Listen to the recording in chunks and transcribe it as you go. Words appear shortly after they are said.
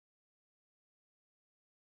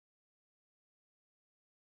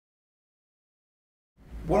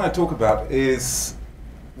what I talk about is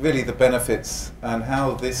really the benefits and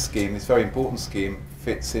how this scheme, this very important scheme,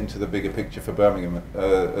 fits into the bigger picture for Birmingham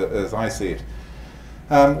as I see it.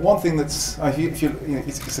 One thing that's,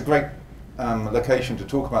 it's a great location to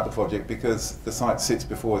talk about the project because the site sits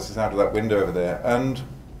before us, is out of that window over there. And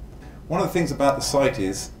one of the things about the site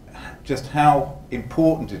is just how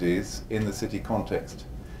important it is in the city context.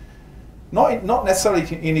 Not necessarily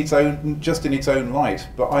in its own, just in its own right,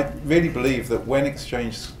 but I really believe that when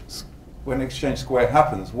Exchange Square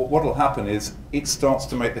happens, what will happen is it starts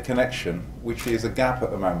to make the connection, which is a gap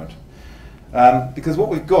at the moment. Because what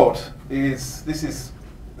we've got is, this is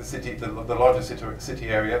the city, the larger city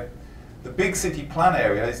area. The big city plan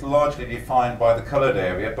area is largely defined by the coloured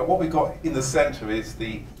area, but what we've got in the centre is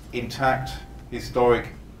the intact historic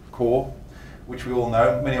core, which we all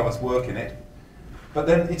know, many of us work in it. But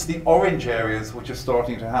then it's the orange areas which are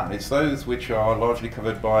starting to happen. It's those which are largely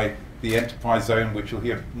covered by the enterprise zone, which you'll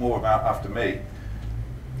hear more about after me.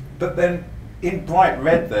 But then in bright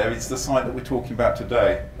red there is the site that we're talking about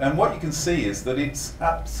today. And what you can see is that it's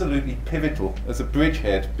absolutely pivotal as a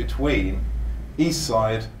bridgehead between East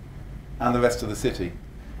Side and the rest of the city.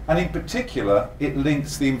 And in particular, it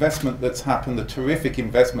links the investment that's happened, the terrific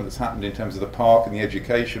investment that's happened in terms of the park and the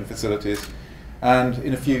education facilities, and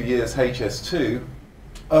in a few years HS2,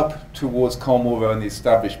 up towards Colmore and the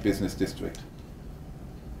established business district.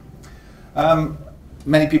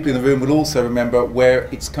 Many people in the room will also remember where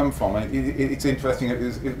it's come from. And it's interesting, it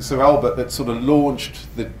was Sir Albert that sort of launched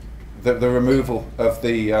the removal of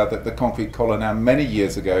the concrete collar now many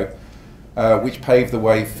years ago, which paved the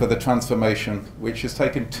way for the transformation, which has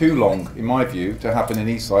taken too long, in my view, to happen in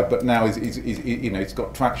Eastside, but now it's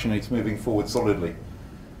got traction and it's moving forward solidly.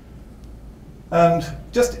 And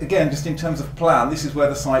just in terms of plan, this is where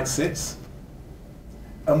the site sits.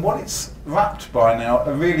 And what it's wrapped by now,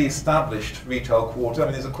 a really established retail quarter. I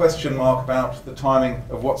mean, there's a question mark about the timing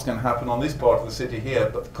of what's going to happen on this part of the city here,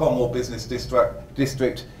 but the Colmore Business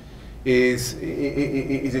District is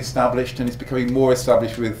established and it's becoming more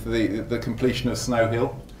established with the completion of Snow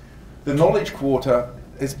Hill. The Knowledge Quarter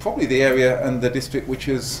is probably the area and the district which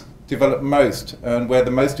has developed most and where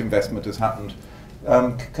the most investment has happened,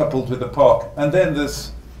 coupled with the park. And then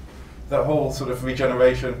there's the whole sort of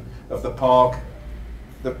regeneration of the park,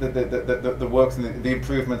 the works and the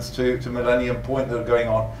improvements to Millennium Point that are going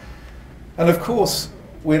on. And of course,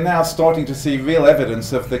 we're now starting to see real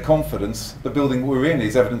evidence of the confidence. The building we're in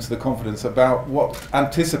is evidence of the confidence about what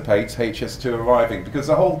anticipates HS2 arriving, because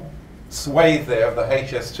the whole swathe there of the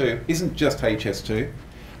HS2 isn't just HS2.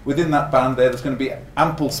 Within that band there's going to be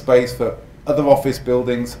ample space for other office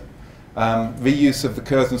buildings, reuse of the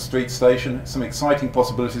Curzon Street station, some exciting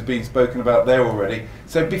possibilities being spoken about there already.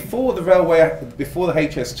 So before the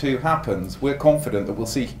HS2 happens, we're confident that we'll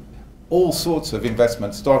see all sorts of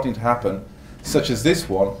investment starting to happen, such as this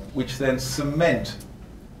one, which then cement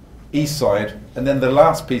East Side, and then the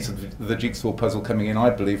last piece of the jigsaw puzzle coming in, I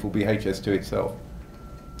believe, will be HS2 itself.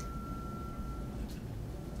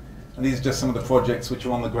 And these are just some of the projects which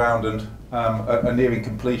are on the ground and are nearing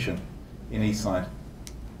completion in East Side.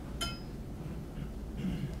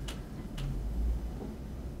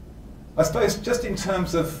 I suppose just in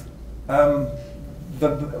terms of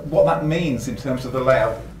what that means in terms of the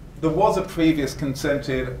layout, there was a previous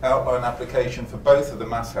consented outline application for both of the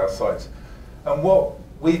Mass House sites, and what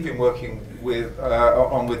we've been working with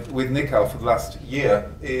with Nikal for the last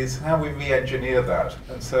year is how we re-engineer that,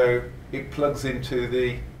 and so it plugs into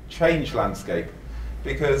the change landscape,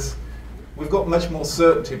 because we've got much more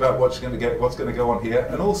certainty about what's going to go on here,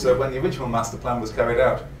 and also when the original master plan was carried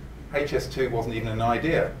out, HS2 wasn't even an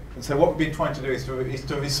idea. And so what we've been trying to do is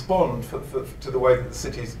to respond to the way that the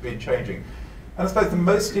city's been changing. And I suppose the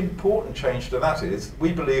most important change to that is,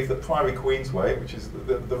 we believe that Priory Queensway, which is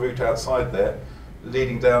the route outside there,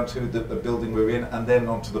 leading down to the building we're in and then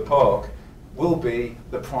onto the park, will be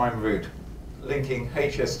the prime route, linking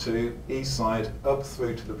HS2, East Side, up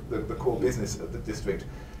through to the core business of the district.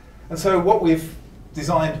 And so what we've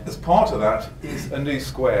designed as part of that is a new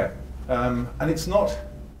square. And it's not...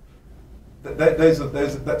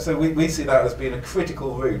 So we see that as being a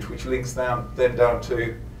critical route which links down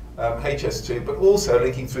to HS2, but also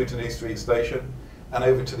linking through to New Street Station and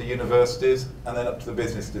over to the universities and then up to the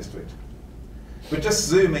business district. But just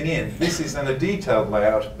zooming in, this is then a detailed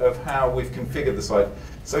layout of how we've configured the site.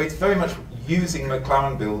 So it's very much using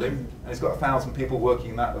McLaren building, and it's got 1,000 people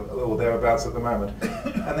working that or thereabouts at the moment.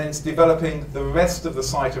 And then it's developing the rest of the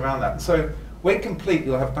site around that. So when complete,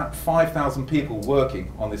 you'll have about 5,000 people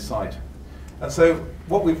working on this site. And so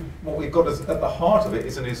what we've got at the heart of it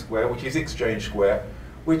is a new square, which is Exchange Square,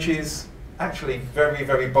 which is actually very,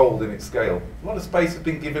 very bold in its scale. A lot of space has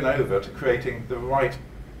been given over to creating the right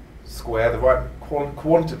square, the right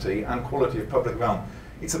quantity and quality of public realm.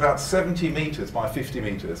 It's about 70 metres by 50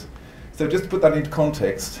 metres. So just to put that into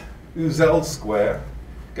context, Howells Square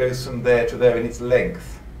goes from there to there in its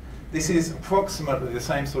length. This is approximately the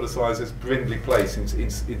same sort of size as Brindley Place in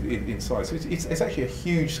size. So it's actually a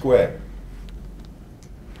huge square.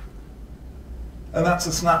 And that's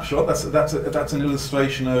a snapshot. That's an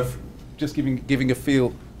illustration of just giving a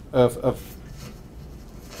feel of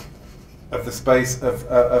the space of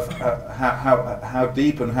how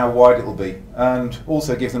deep and how wide it will be, and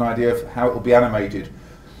also gives an idea of how it will be animated.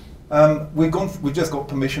 We've just got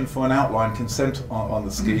permission for an outline consent on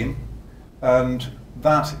the scheme, and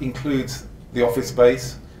that includes the office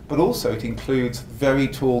space, but also it includes very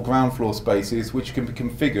tall ground floor spaces which can be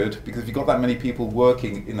configured, because if you've got that many people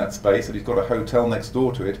working in that space and you've got a hotel next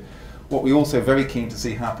door to it, what we're also very keen to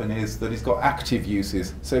see happen is that it's got active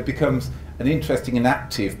uses, so it becomes an interesting and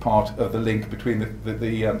active part of the link between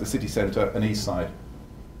the city centre and east side.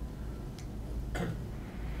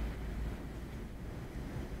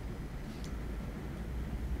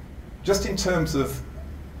 Just in terms of,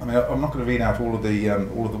 I mean, I'm not going to read out all of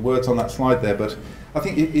the words on that slide there, but I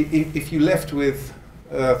think if you left with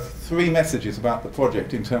 3 messages about the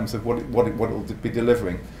project in terms of what it will be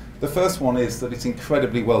delivering, the first one is that it's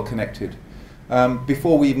incredibly well connected.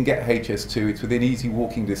 Before we even get HS2, it's within easy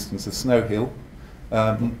walking distance of Snow Hill,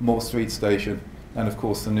 Moore Street Station, and of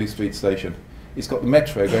course the New Street Station. It's got the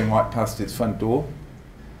metro going right past its front door.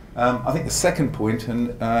 I think the second point,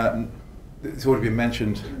 and it's already been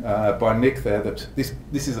mentioned by Nick there, that this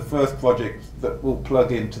is the first project that will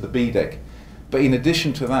plug into the B deck. But in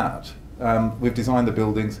addition to that, we've designed the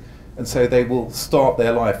buildings, and so they will start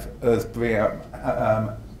their life as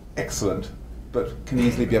excellent, but can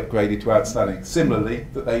easily be upgraded to outstanding. Similarly,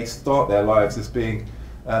 that they start their lives as being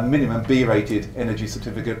minimum B-rated energy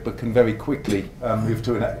certificate, but can very quickly move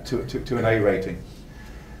to an A rating.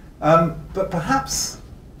 But perhaps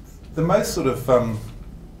the most sort of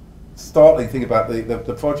startling thing about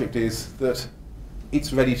the project is that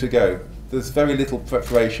it's ready to go. There's very little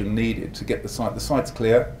preparation needed to get the site. The site's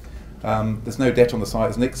clear. There's no debt on the site,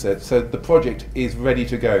 as Nick said, so the project is ready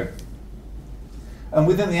to go. And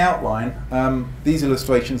within the outline, these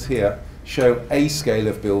illustrations here show a scale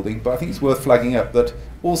of building, but I think it's worth flagging up that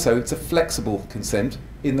also it's a flexible consent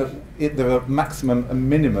in that there are maximum and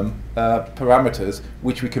minimum parameters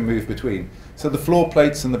which we can move between. So the floor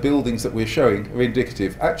plates and the buildings that we're showing are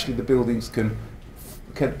indicative. Actually, the buildings can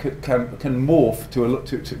morph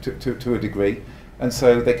to a degree, and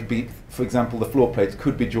so they could be, for example, the floor plates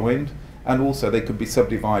could be joined, and also they could be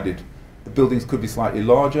subdivided. The buildings could be slightly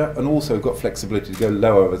larger, and also got flexibility to go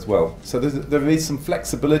lower as well. So there is some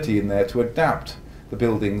flexibility in there to adapt the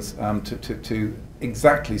buildings to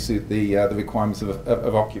exactly suit the requirements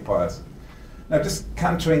of occupiers. Now, just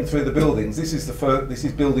cantering through the buildings, this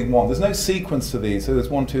is building 1. There's no sequence to these, so there's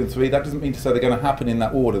 1, 2, and 3. That doesn't mean to say they're going to happen in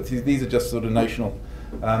that order. These are just sort of notional,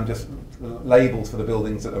 just labels for the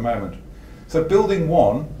buildings at the moment. So building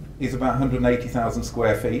 1 is about 180,000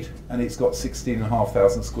 square feet, and it's got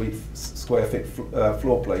 16,500 square feet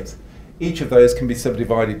floor plates. Each of those can be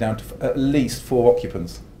subdivided down to at least 4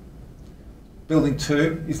 occupants. Building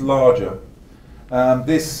 2 is larger.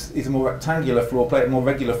 This is a more rectangular floor plate, a more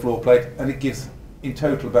regular floor plate, and it gives in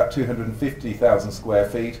total about 250,000 square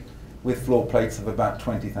feet with floor plates of about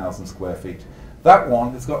 20,000 square feet. That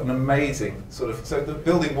one has got an amazing sort of, so the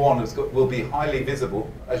building 1 will be highly visible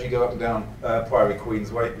as you go up and down Priory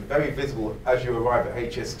Queensway, very visible as you arrive at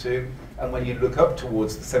HS2, and when you look up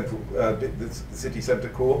towards the central, the city centre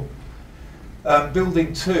core.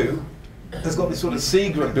 Building 2 has got this sort of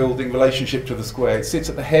Seagram building relationship to the square. It sits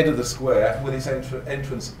at the head of the square with its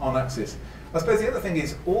entrance on axis. I suppose the other thing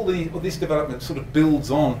is all this development sort of builds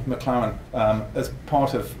on McLaren as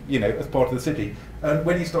part of the city. And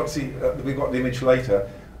when you start to see, we've got the image later,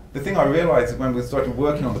 the thing I realised is when we started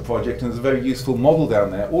working on the project, and there's a very useful model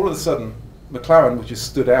down there, all of a sudden McLaren, which has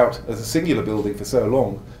stood out as a singular building for so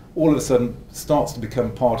long, all of a sudden starts to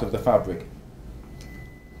become part of the fabric.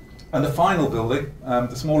 And the final building,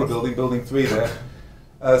 the smaller building, building 3 there,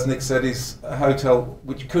 as Nick said, is a hotel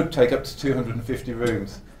which could take up to 250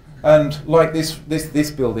 rooms. And like this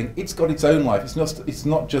building, it's got its own life. It's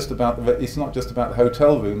not just about the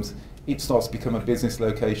hotel rooms. It starts to become a business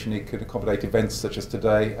location. It could accommodate events such as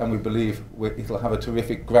today, and we believe it'll have a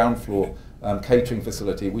terrific ground floor catering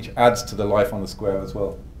facility, which adds to the life on the square as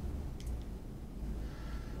well.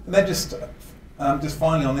 And then just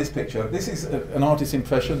finally on this picture, this is an artist's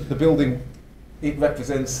impression. The building it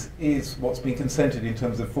represents is what's been consented in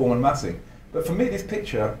terms of form and massing. But for me, this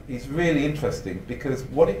picture is really interesting because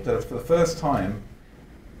what it does, for the first time,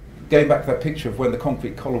 going back to that picture of when the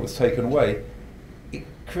concrete collar was taken away, it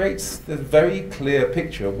creates the very clear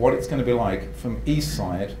picture of what it's going to be like from east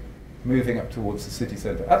side moving up towards the city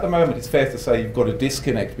centre. At the moment, it's fair to say you've got a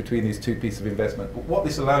disconnect between these two pieces of investment. But what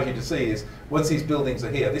this allows you to see is, once these buildings are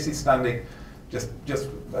here, this is standing just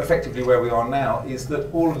effectively where we are now, is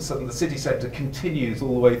that all of a sudden the city centre continues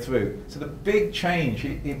all the way through. So the big change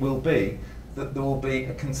it will be that there will be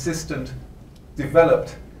a consistent,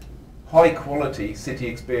 developed, high-quality city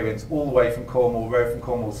experience all the way from Cornwall Road, from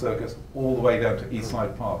Cornwall Circus, all the way down to East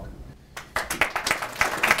Side Park.